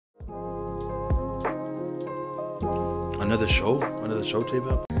Another show,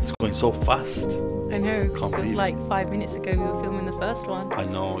 Tayyibah. It's going so fast. I know, Can't it was believe like 5 minutes ago we were filming the first one. I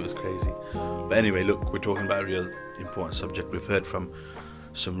know, it was crazy. But anyway, look, we're talking about a real important subject. We've heard from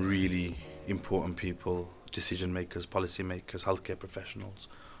some really important people, decision makers, policy makers, healthcare professionals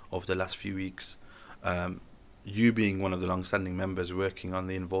over the last few weeks. You being one of the long-standing members working on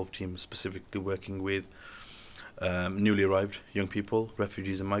the involved team, specifically working with newly arrived young people,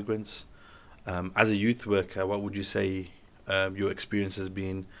 refugees and migrants. As a youth worker, what would you say your experience has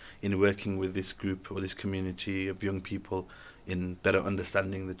been in working with this group or this community of young people in better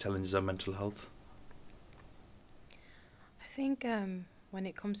understanding the challenges of mental health? I think when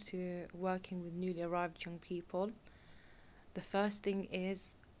it comes to working with newly arrived young people, the first thing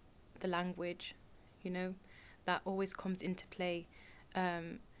is the language, that always comes into play.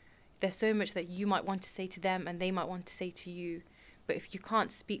 There's so much that you might want to say to them and they might want to say to you, but if you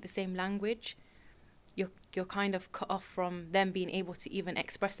can't speak the same language, you're kind of cut off from them being able to even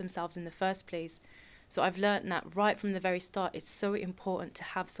express themselves in the first place. So I've learned that right from the very start, it's so important to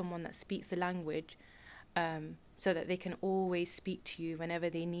have someone that speaks the language, so that they can always speak to you whenever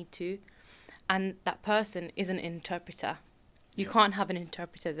they need to. And that person is an interpreter. You can't have an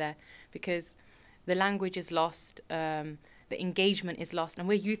interpreter there because the language is lost, the engagement is lost, and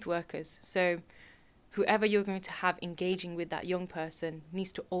we're youth workers. So whoever you're going to have engaging with that young person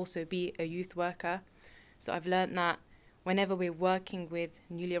needs to also be a youth worker. So I've learned that whenever we're working with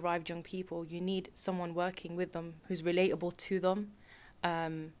newly arrived young people, you need someone working with them who's relatable to them,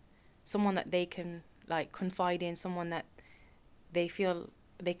 someone that they can confide in, someone that they feel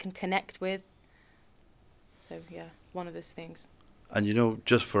they can connect with. So yeah, one of those things. And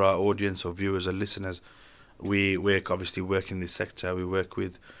just for our audience or viewers or listeners, we obviously work in this sector. We work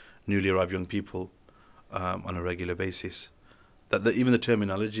with newly arrived young people on a regular basis. Even the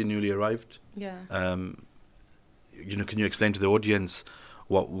terminology newly arrived. Yeah. Can you explain to the audience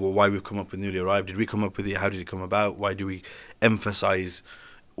why we've come up with newly arrived? Did we come up with it? How did it come about? Why do we emphasize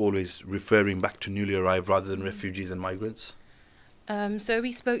always referring back to newly arrived rather than refugees and migrants? So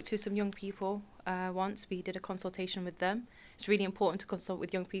we spoke to some young people once. We did a consultation with them. It's really important to consult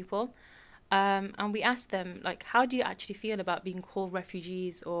with young people. And we asked them, how do you actually feel about being called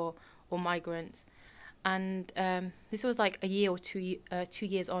refugees or migrants? And this was a year or 2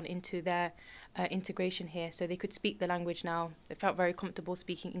 years on into their integration here. So they could speak the language now. They felt very comfortable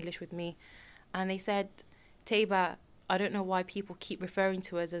speaking English with me. And they said, Tayyibah, I don't know why people keep referring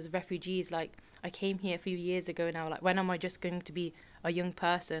to us as refugees. I came here a few years ago now. When am I just going to be a young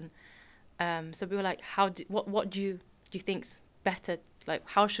person? So we were like, what do you think's better?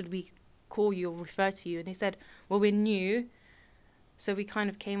 How should we call you or refer to you? And they said, well, we're new. So we kind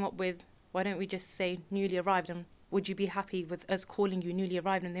of came up with, why don't we just say newly arrived, and would you be happy with us calling you newly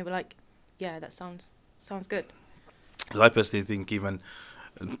arrived? And they were like, yeah, that sounds good. I personally think, even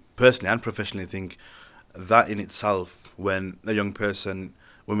personally and professionally think, that in itself, when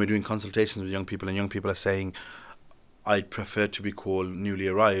we're doing consultations with young people and young people are saying, I'd prefer to be called newly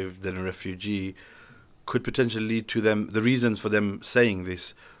arrived than a refugee, could potentially lead to them, the reasons for them saying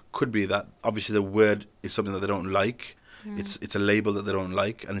this could be that obviously the word is something that they don't like. It's a label that they don't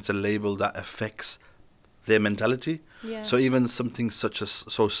like, and it's a label that affects their mentality. Yeah. So even something such as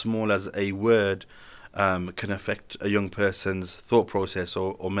so small as a word can affect a young person's thought process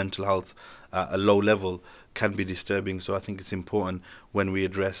or mental health at a low level, can be disturbing. So I think it's important when we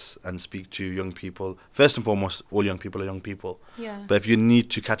address and speak to young people. First and foremost, all young people are young people. Yeah. But if you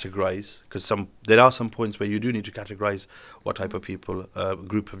need to categorize, because there are some points where you do need to categorize what type of people,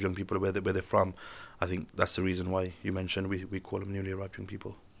 group of young people, where they're from. I think that's the reason why you mentioned we call them newly arrived young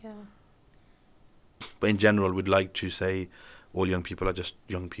people. Yeah. But in general, we'd like to say all young people are just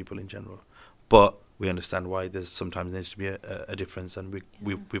young people in general. But we understand why sometimes needs to be a difference, and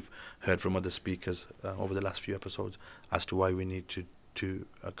we've heard from other speakers over the last few episodes as to why we need to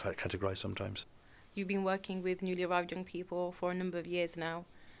categorize sometimes. You've been working with newly arrived young people for a number of years now.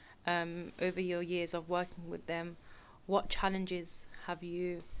 Over your years of working with them, what challenges have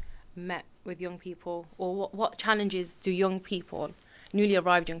you met with young people, or what challenges do newly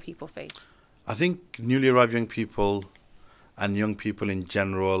arrived young people face? I think newly arrived young people and young people in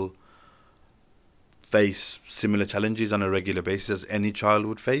general face similar challenges on a regular basis as any child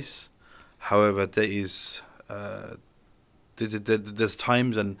would face. However, there's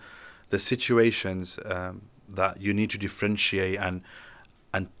times and there's situations that you need to differentiate and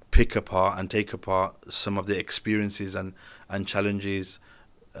pick apart and take apart some of the experiences and challenges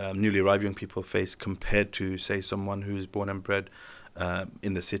newly arrived young people face compared to, say, someone who's born and bred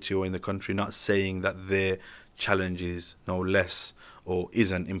in the city or in the country. Not saying that their challenge is no less or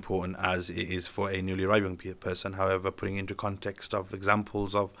isn't important as it is for a newly arrived young person. However, putting into context of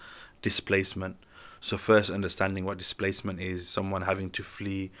examples of displacement. So first, understanding what displacement is: someone having to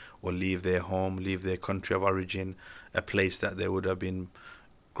flee or leave their home, leave their country of origin, a place that they would have been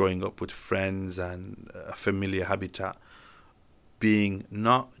growing up with friends and a familiar habitat, being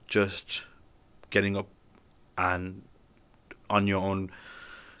not just getting up and on your own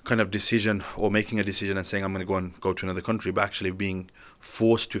kind of decision, or making a decision and saying, I'm going to go to another country, but actually being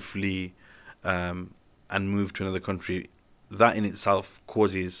forced to flee and move to another country. That in itself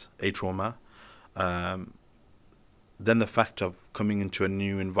causes a trauma. Then the fact of coming into a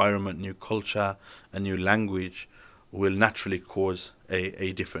new environment, new culture, a new language will naturally cause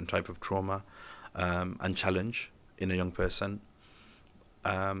a different type of trauma and challenge in a young person.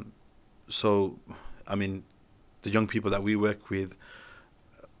 So, I mean, the young people that we work with,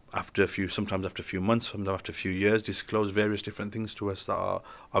 sometimes after a few months, sometimes after a few years, disclose various different things to us that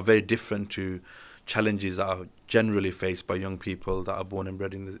are very different to challenges that are generally faced by young people that are born and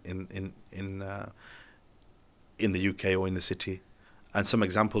bred in the UK or in the city. And some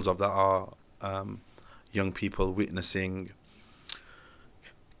examples of that are young people witnessing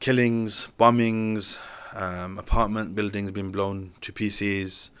killings, bombings, apartment buildings being blown to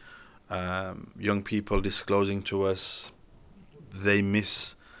pieces, young people disclosing to us they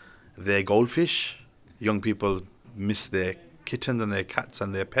miss their goldfish, young people miss their kittens and their cats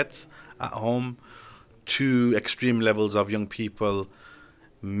and their pets at home, to extreme levels of young people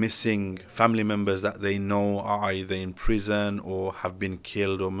missing family members that they know are either in prison or have been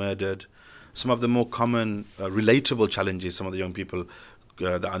killed or murdered. Some of the more common, relatable challenges some of the young people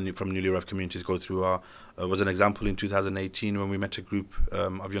that are from newly arrived communities go through was an example in 2018 when we met a group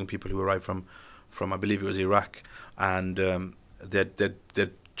of young people who arrived from I believe it was Iraq, and they'd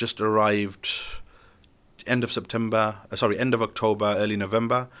just arrived end of October, early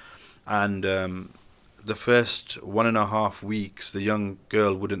November, and the first 1.5 weeks, the young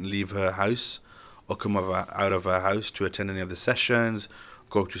girl wouldn't leave her house or come out of her house to attend any of the sessions,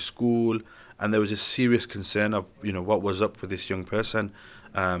 go to school, and there was a serious concern of what was up with this young person.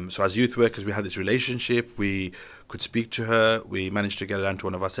 So as youth workers, we had this relationship. We could speak to her. We managed to get her down to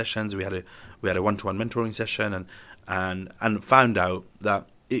one of our sessions. We had a one-to-one mentoring session, and found out that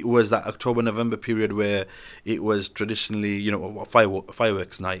it was that October-November period where it was traditionally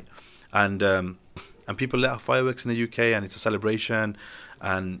fireworks night, and people let off fireworks in the UK, and it's a celebration,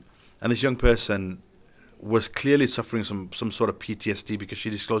 and this young person was clearly suffering some sort of PTSD, because she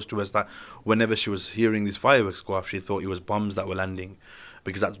disclosed to us that whenever she was hearing these fireworks go off, she thought it was bombs that were landing,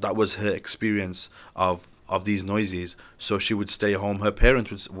 because that was her experience of these noises. So she would stay home. Her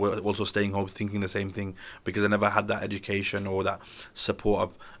parents were also staying home thinking the same thing, because they never had that education or that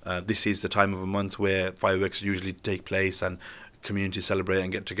support of this is the time of a month where fireworks usually take place and communities celebrate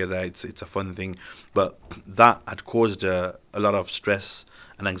and get together. It's a fun thing, but that had caused a lot of stress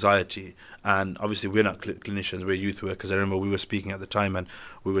and anxiety. And obviously we're not clinicians, we're youth workers. I remember we were speaking at the time and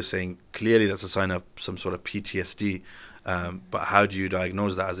we were saying clearly that's a sign of some sort of PTSD, but how do you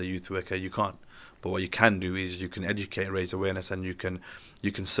diagnose that as a youth worker? You can't. But what you can do is you can educate, raise awareness, and you can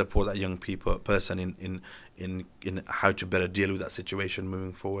support that young person in how to better deal with that situation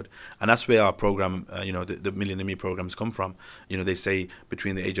moving forward. And that's where our program, the Million and Me programs come from. They say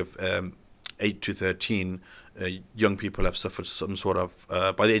between the age of 8 to 13, young people have suffered some sort of,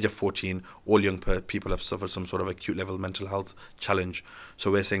 by the age of 14, all young people have suffered some sort of acute level mental health challenge. So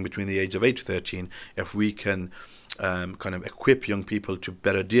we're saying between the age of 8 to 13, if we can kind of equip young people to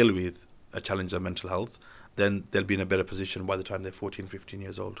better deal with a challenge of mental health, then they'll be in a better position by the time they're 14, 15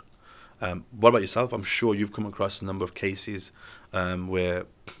 years old. What about yourself? I'm sure you've come across a number of cases where,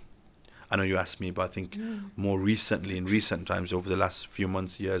 I know you asked me, but I think more recently, in recent times, over the last few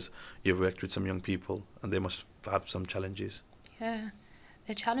months, years, you've worked with some young people and they must have some challenges. Yeah,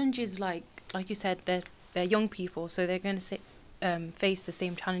 their challenges, like you said, they're young people, so they're going to face the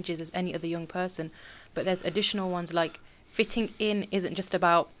same challenges as any other young person. But there's additional ones, like fitting in isn't just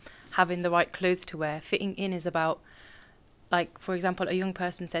about having the right clothes to wear. Fitting in is about, like, for example, a young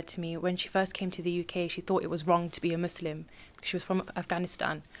person said to me when she first came to the UK, she thought it was wrong to be a Muslim. She was from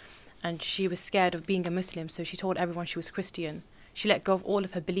Afghanistan and she was scared of being a Muslim, so she told everyone she was Christian. She let go of all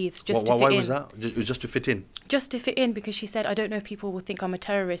of her beliefs just to fit in. Why was that? Just to fit in? Just to fit in, because she said, I don't know if people will think I'm a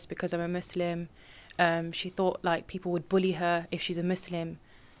terrorist because I'm a Muslim. She thought like people would bully her if she's a Muslim.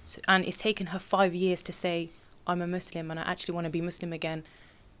 So, and it's taken her 5 years to say, I'm a Muslim and I actually want to be Muslim again.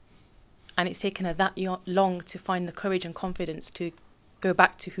 And it's taken her that long to find the courage and confidence to go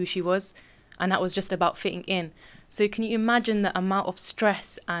back to who she was. And that was just about fitting in. So can you imagine the amount of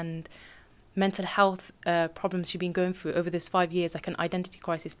stress and mental health problems she's been going through over those 5 years, like an identity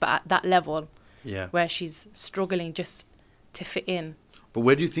crisis, but at that level, Yeah. where she's struggling just to fit in. But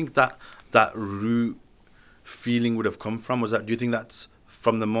where do you think that root feeling would have come from? Do you think that's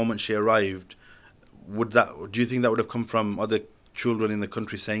from the moment she arrived? Do you think that would have come from other children in the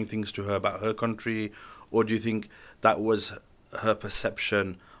country saying things to her about her country, or do you think that was her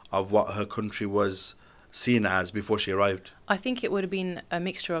perception of what her country was seen as before she arrived? I think it would have been a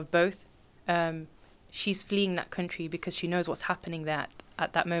mixture of both. She's fleeing that country because she knows what's happening there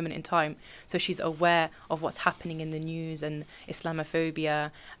at that moment in time. So she's aware of what's happening in the news and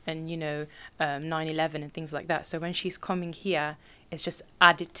Islamophobia and, 9/11 and things like that. So when she's coming here, it's just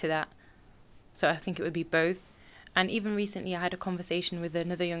added to that. So I think it would be both. And even recently I had a conversation with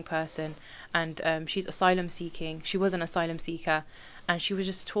another young person, and she's asylum seeking. She was an asylum seeker, and she was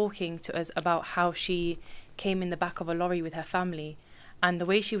just talking to us about how she came in the back of a lorry with her family. And the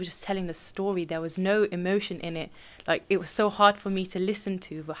way she was just telling the story, there was no emotion in it. Like, it was so hard for me to listen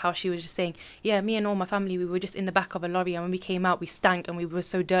to, but how she was just saying, yeah, me and all my family, we were just in the back of a lorry, and when we came out, we stank and we were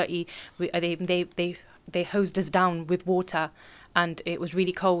so dirty. They hosed us down with water, and it was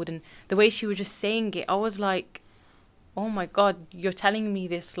really cold. And the way she was just saying it, I was like, oh my God, you're telling me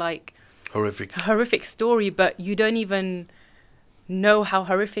this like horrific story, but you don't even know how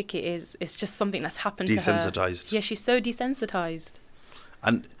horrific it is. It's just something that's happened to her. Desensitized. Yeah, she's so desensitized.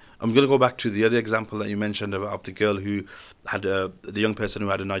 And I'm going to go back to the other example that you mentioned of the girl who had the young person who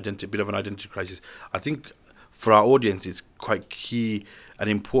had a bit of an identity crisis. I think for our audience, it's quite key and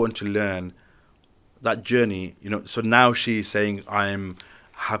important to learn that journey. So now she's saying, I'm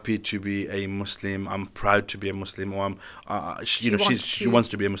happy to be a Muslim, I'm proud to be a Muslim, or she wants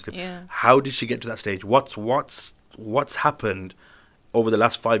to be a Muslim. Yeah. How did she get to that stage? What's happened over the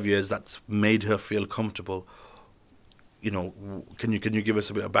last 5 years that's made her feel comfortable? Can you give us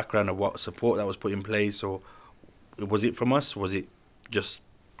a bit of background of what support that was put in place, or was it from us? Was it just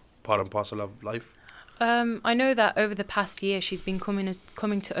part and parcel of life? I know that over the past year she's been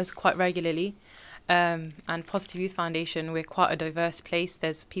coming to us quite regularly, and Positive Youth Foundation, we're quite a diverse place.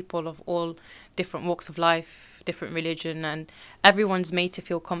 There's people of all different walks of life, different religion, and everyone's made to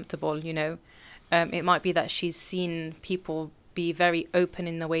feel comfortable. It might be that she's seen people be very open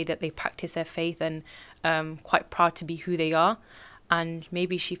in the way that they practice their faith and quite proud to be who they are, and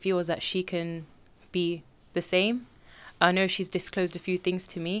maybe she feels that she can be the same. I know she's disclosed a few things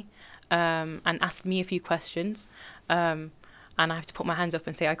to me and asked me a few questions, and I have to put my hands up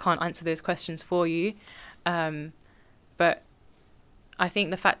and say I can't answer those questions for you, but I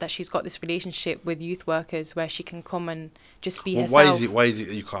think the fact that she's got this relationship with youth workers where she can come and just be herself. Why is it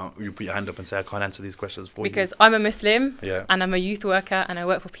you put your hand up and say I can't answer these questions for you? Because I'm a Muslim, yeah, and I'm a youth worker, and I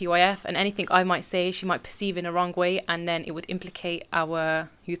work for PYF, and anything I might say she might perceive in a wrong way, and then it would implicate our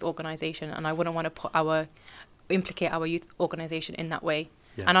youth organisation, and I wouldn't want to implicate our youth organisation in that way.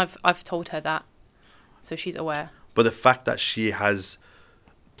 Yeah. And I've told her that, so she's aware. But the fact that she has,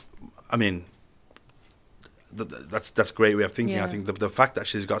 that's a great way of thinking. Yeah. I think the fact that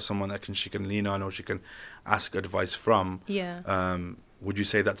she's got someone that she can lean on or she can ask advice from. Yeah. Would you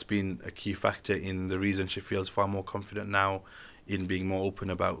say that's been a key factor in the reason she feels far more confident now in being more open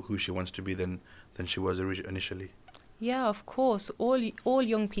about who she wants to be than she was initially? Yeah, of course. All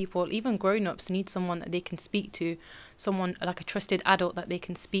young people, even grown-ups, need someone that they can speak to, someone like a trusted adult that they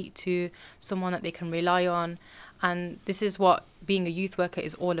can speak to, someone that they can rely on. And this is what being a youth worker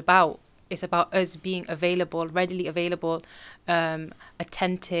is all about. It's about us being available, readily available,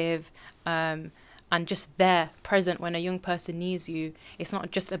 attentive, and just there, present when a young person needs you. It's not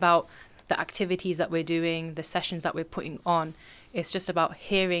just about the activities that we're doing, the sessions that we're putting on. It's just about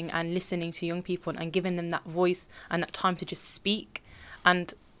hearing and listening to young people and giving them that voice and that time to just speak.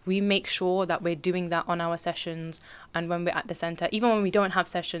 And we make sure that we're doing that on our sessions and when we're at the centre. Even when we don't have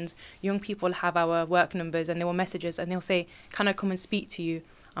sessions, young people have our work numbers and they will message us and they'll say, can I come and speak to you?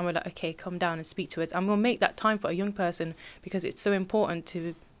 And we're like, okay, come down and speak to us. And we'll make that time for a young person because it's so important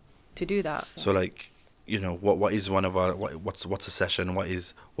to do that. So what is one of our, what's a session?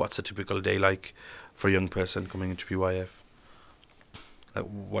 What's a typical day like for a young person coming into PYF?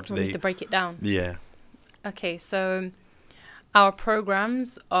 What do they... need to break it down. Yeah. Okay, so our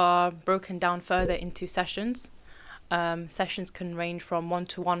programs are broken down further into sessions. Sessions can range from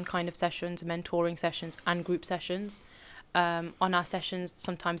one-to-one kind of sessions, mentoring sessions, and group sessions. On our sessions,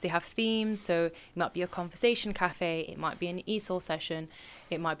 sometimes they have themes, so it might be a conversation cafe, it might be an ESOL session,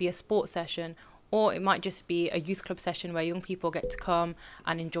 it might be a sports session, or it might just be a youth club session where young people get to come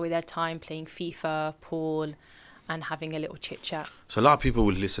and enjoy their time playing FIFA, pool, and having a little chit chat. So a lot of people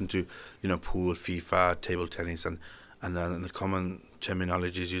will listen to, pool, FIFA, table tennis, and and the common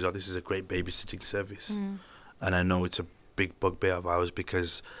terminology is used, oh, this is a great babysitting service. Mm. And I know it's a big bugbear of ours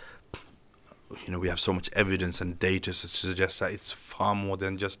because, you know, we have so much evidence and data to suggest that it's far more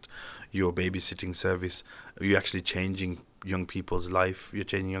than just your babysitting service. You're actually changing young people's life. You're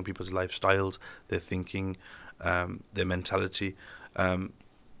changing young people's lifestyles, their thinking, their mentality.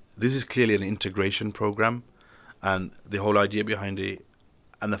 This is clearly an integration program, and the whole idea behind it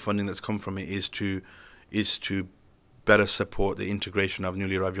and the funding that's come from it is to better support the integration of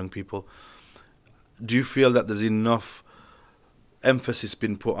newly arrived young people. Do you feel that there's enough emphasis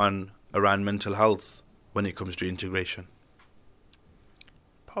been put on around mental health when it comes to integration?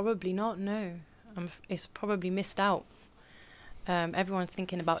 Probably not, no. It's probably missed out. Everyone's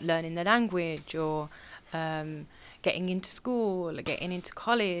thinking about learning the language or getting into school, getting into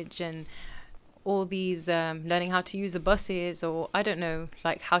college, and all these learning how to use the buses, or I don't know,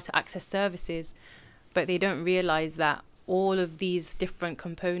 like how to access services. But they don't realize that all of these different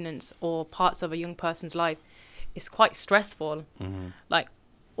components or parts of a young person's life is quite stressful. Mm-hmm. Like,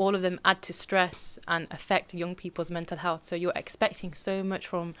 all of them add to stress and affect young people's mental health. So you're expecting so much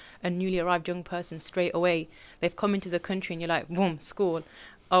from a newly arrived young person straight away. They've come into the country and you're like, boom, school.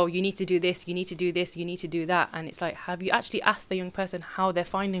 Oh, you need to do this, you need to do this, you need to do that. And it's like, have you actually asked the young person how they're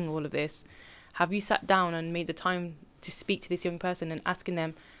finding all of this? Have you sat down and made the time to speak to this young person and asking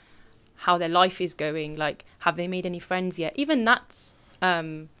them how their life is going? Like, have they made any friends yet? Even that's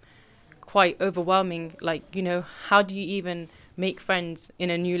quite overwhelming. Like, you know, how do you even make friends in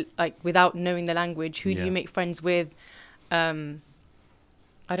a new, like, without knowing the language? Who do you make friends with? I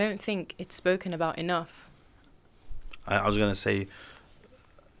don't think it's spoken about enough. I was going to say,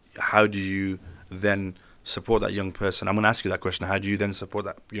 how do you then support that young person? I'm going to ask you that question. How do you then support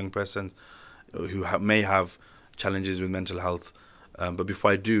that young person who may have challenges with mental health? But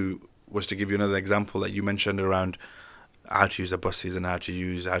before I do, was to give you another example that you mentioned around how to use the buses and how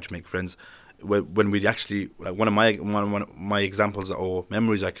to make friends. When we actually, like, one of my examples or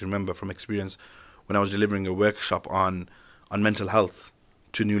memories I can remember from experience, when I was delivering a workshop on mental health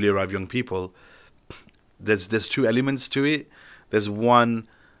to newly arrived young people, there's two elements to it. There's one,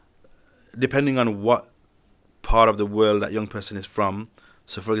 depending on what part of the world that young person is from.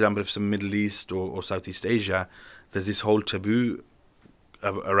 So, for example, if it's the Middle East or Southeast Asia, there's this whole taboo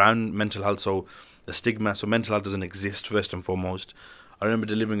around mental health. So the stigma, so mental health doesn't exist first and foremost. I remember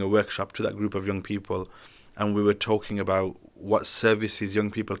delivering a workshop to that group of young people, and we were talking about what services young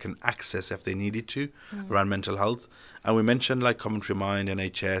people can access if they needed to around mental health. And we mentioned like Coventry Mind,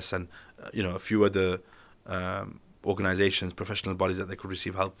 NHS, and a few other organizations, professional bodies that they could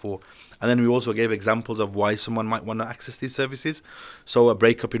receive help for. And then we also gave examples of why someone might want to access these services. So a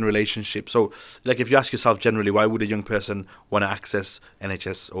breakup in relationship. So like if you ask yourself generally, why would a young person want to access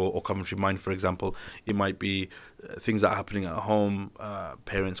NHS or Coventry Mind, for example? It might be things that are happening at home,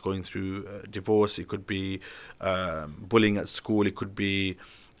 parents going through divorce. It could be bullying at school. It could be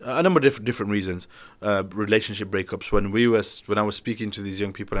a number of different reasons, relationship breakups. When I was speaking to these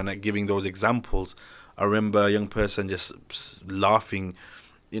young people and giving those examples, I remember a young person just laughing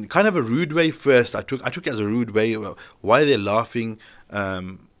in kind of a rude way first. I took it as a rude way. Why are they laughing?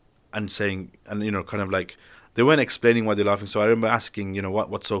 And saying, and kind of like they weren't explaining why they're laughing. So I remember asking,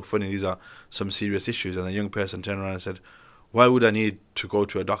 what's so funny? These are some serious issues. And the young person turned around and said, why would I need to go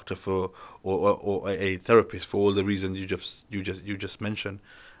to a doctor or a therapist for all the reasons you just mentioned?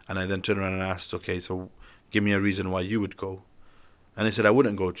 And I then turned around and asked, okay, so give me a reason why you would go. And he said, I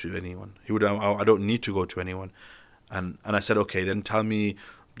wouldn't go to anyone. I don't need to go to anyone. And I said, okay, then tell me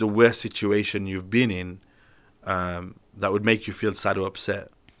the worst situation you've been in that would make you feel sad or upset.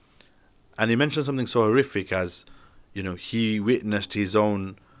 And he mentioned something so horrific as, he witnessed his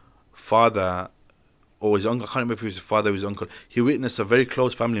own father or his uncle. I can't remember if it was his father or his uncle. He witnessed a very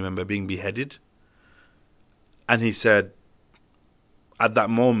close family member being beheaded. And he said, at that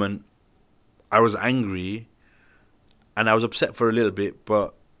moment, I was angry and I was upset for a little bit,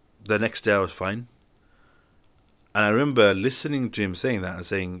 but the next day I was fine. And I remember listening to him saying that and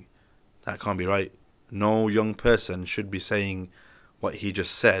saying, that can't be right. No young person should be saying what he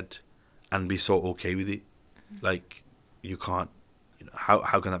just said and be so okay with it. Like, you can't,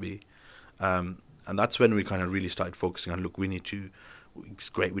 how can that be? And that's when we kind of really started focusing on, look, it's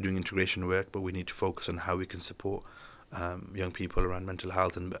great we're doing integration work, but we need to focus on how we can support young people around mental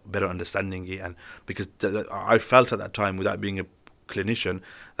health and better understanding it. And because I felt at that time, without being a clinician,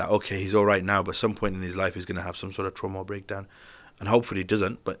 that okay, he's all right now, but some point in his life he's going to have some sort of trauma or breakdown, and hopefully he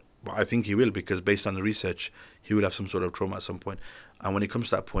doesn't, but I think he will, because based on the research he will have some sort of trauma at some point. And when it comes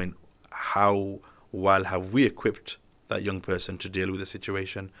to that point, how well have we equipped that young person to deal with the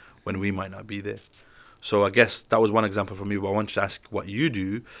situation when we might not be there? So I guess that was one example for me, but I wanted to ask what you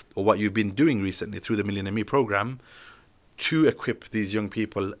do or what you've been doing recently through the Million and Me program to equip these young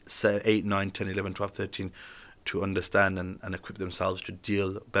people, say 8, 9, 10, 11, 12, 13, to understand and equip themselves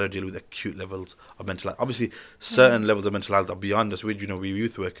to better deal with acute levels of mental health. Obviously, certain levels of mental health are beyond us. We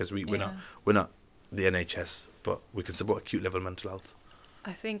youth workers, we're not the NHS, but we can support acute level mental health.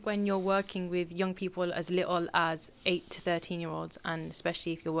 I think when you're working with young people as little as 8 to 13-year-olds, and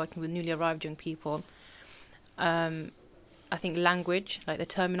especially if you're working with newly arrived young people, I think language, like the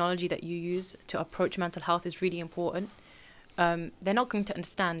terminology that you use to approach mental health, is really important. They're not going to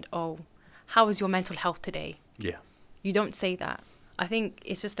understand, oh, how is your mental health today? Yeah. You don't say that. I think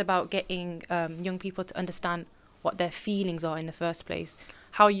it's just about getting young people to understand what their feelings are in the first place.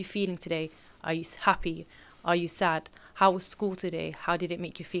 How are you feeling today? Are you happy? Are you sad? How was school today? How did it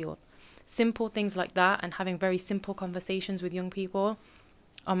make you feel? Simple things like that, and having very simple conversations with young people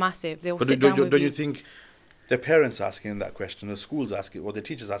are massive. They'll sit down with you. Don't you think their parents asking that question, or schools asking, or the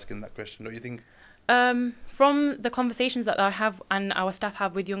teachers asking that question? Don't you think? From the conversations that I have and our staff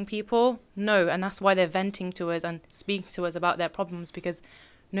have with young people, no, and that's why they're venting to us and speaking to us about their problems, because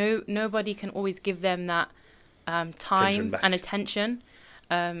nobody can always give them that time and attention.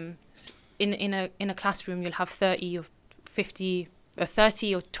 In a classroom, you'll have 30 or 50 or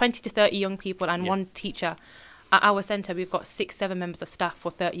 30 or 20 to 30 young people and one teacher. At our centre, we've got 6-7 members of staff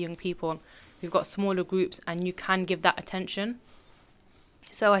for 30 young people. We've got smaller groups, and you can give that attention.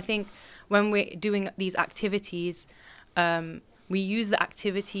 So I think when we're doing these activities, we use the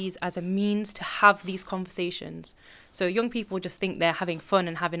activities as a means to have these conversations. So young people just think they're having fun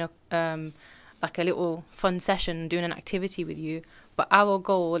and having like a little fun session, doing an activity with you. But our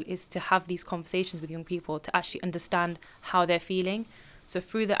goal is to have these conversations with young people to actually understand how they're feeling. So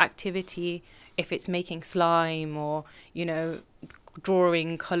through the activity, if it's making slime or,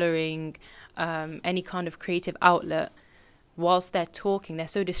 drawing, colouring, any kind of creative outlet, whilst they're talking, they're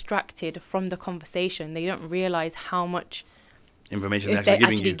so distracted from the conversation, they don't realise how much information they're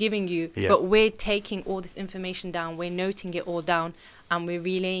actually giving you. Yeah. But we're taking all this information down, we're noting it all down, and we're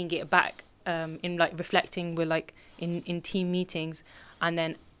relaying it back in like reflecting, we're like in team meetings, and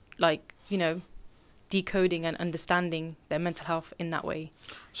then decoding and understanding their mental health in that way.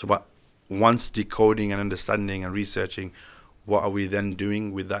 So but once decoding and understanding and researching, what are we then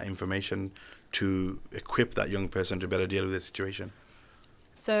doing with that information to equip that young person to better deal with the situation?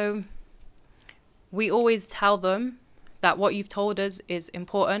 So we always tell them that what you've told us is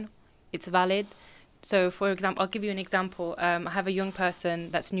important, it's valid. So for example, I'll give you an example. I have a young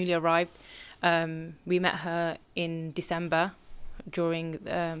person that's newly arrived. We met her in December during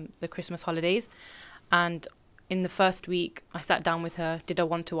the Christmas holidays, and in the first week I sat down with her, did a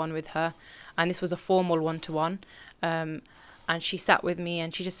one-to-one with her, and this was a formal one-to-one. And she sat with me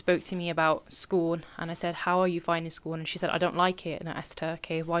and she just spoke to me about school. And I said, how are you finding school? And she said, I don't like it. And I asked her,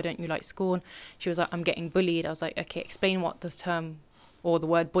 okay, why don't you like school? She was like, I'm getting bullied. I was like, okay, explain what this term or the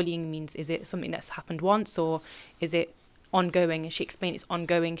word bullying means. Is it something that's happened once, or is it ongoing? And she explained it's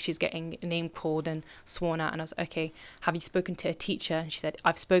ongoing. She's getting name called and sworn at. And I was like, okay, have you spoken to a teacher? And she said,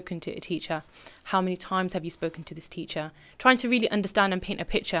 I've spoken to a teacher. How many times have you spoken to this teacher? Trying to really understand and paint a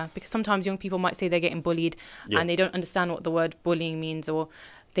picture, because sometimes young people might say they're getting bullied and they don't understand what the word bullying means, or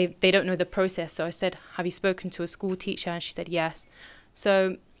they don't know the process. So I said, have you spoken to a school teacher? And she said, yes.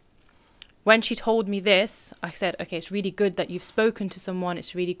 So when she told me this, I said, okay, it's really good that you've spoken to someone.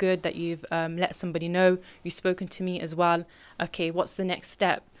 It's really good that you've let somebody know. You've spoken to me as well. Okay, what's the next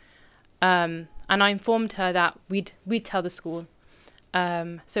step? And I informed her that we'd tell the school.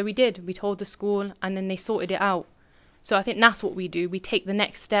 So we did. We told the school, and then they sorted it out. So I think that's what we do. We take the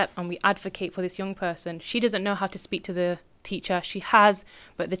next step and we advocate for this young person. She doesn't know how to speak to the teacher. She has,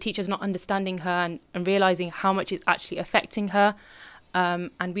 but the teacher's not understanding her and realising how much it's actually affecting her.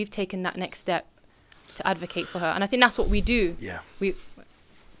 And we've taken that next step to advocate for her. And I think that's what we do. Yeah. We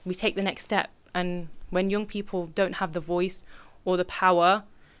take the next step. And when young people don't have the voice or the power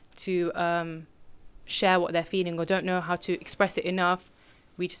to share what they're feeling, or don't know how to express it enough,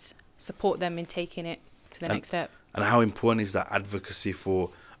 we just support them in taking it to the next step. And how important is that advocacy for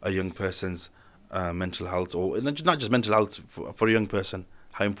a young person's mental health, or not just mental health, for a young person?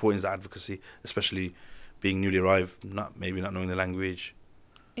 How important is that advocacy, especially being newly arrived, maybe not knowing the language?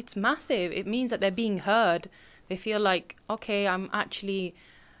 It's massive. It means that they're being heard. They feel like, okay,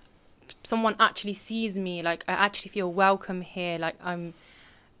 someone actually sees me, like I actually feel welcome here, like I'm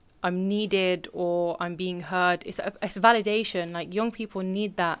needed, or I'm being heard. It's validation. Like young people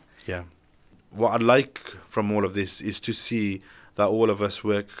need that. Yeah. What I'd like from all of this is to see that all of us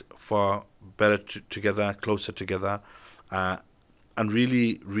work far better together, closer together, and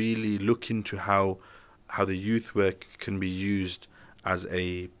really, really look into how how the youth work can be used as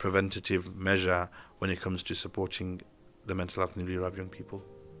a preventative measure when it comes to supporting the mental health of newly arrived young people.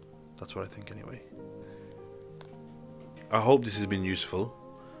 That's what I think anyway. I hope this has been useful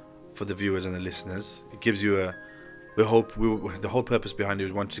for the viewers and the listeners. It gives you the whole purpose behind it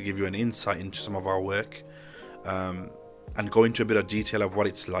was wanted to give you an insight into some of our work, and go into a bit of detail of what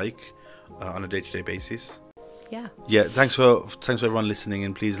it's like on a day-to-day basis. Yeah, thanks for everyone listening,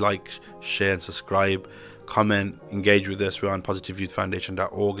 and please like, share and subscribe, comment, engage with us. We're on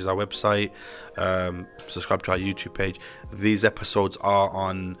positiveyouthfoundation.org is our website. Subscribe to our YouTube page. These episodes are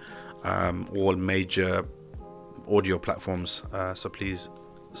on all major audio platforms, so please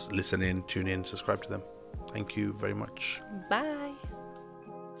listen in, tune in, subscribe to them. Thank you very much. Bye.